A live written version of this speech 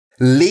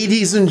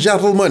Ladies and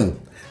gentlemen,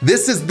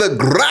 this is the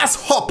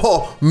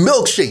Grasshopper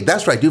Milkshake.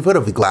 That's right, you've heard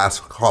of the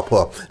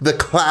Grasshopper, the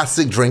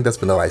classic drink. That's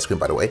vanilla ice cream,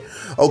 by the way.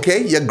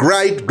 Okay, your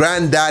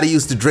great-granddaddy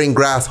used to drink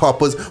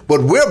grasshoppers,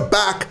 but we're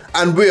back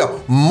and we're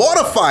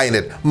modifying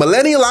it,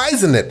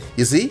 millennializing it.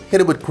 You see, hit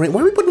it with cream.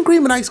 Why are we putting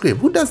cream in ice cream?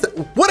 Who does that?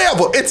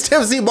 Whatever, it's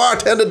Tipsy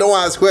Bartender. Don't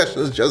ask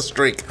questions, just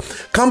drink.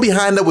 Come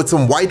behind it with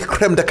some white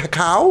creme de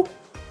cacao,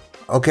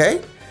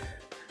 okay?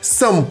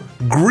 Some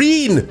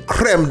green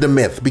creme de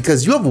menthe,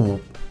 because you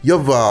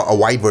have a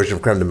white version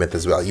of creme de menthe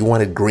as well. You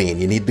want it green.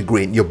 You need the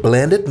green. You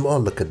blend it. Oh,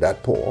 look at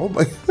that, Paul.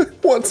 I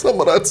want some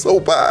of that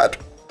so bad.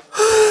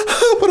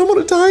 But I'm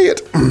on a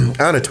diet. I'm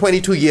on a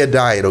 22-year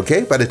diet,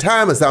 okay? By the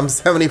time I'm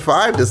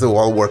 75, this will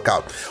all work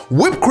out.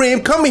 Whipped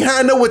cream, come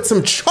behind it with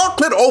some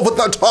chocolate over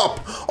the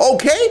top,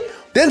 okay?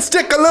 Then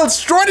stick a little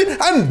straw in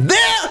it, and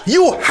there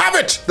you have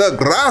it, the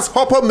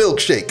Grasshopper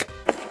Milkshake.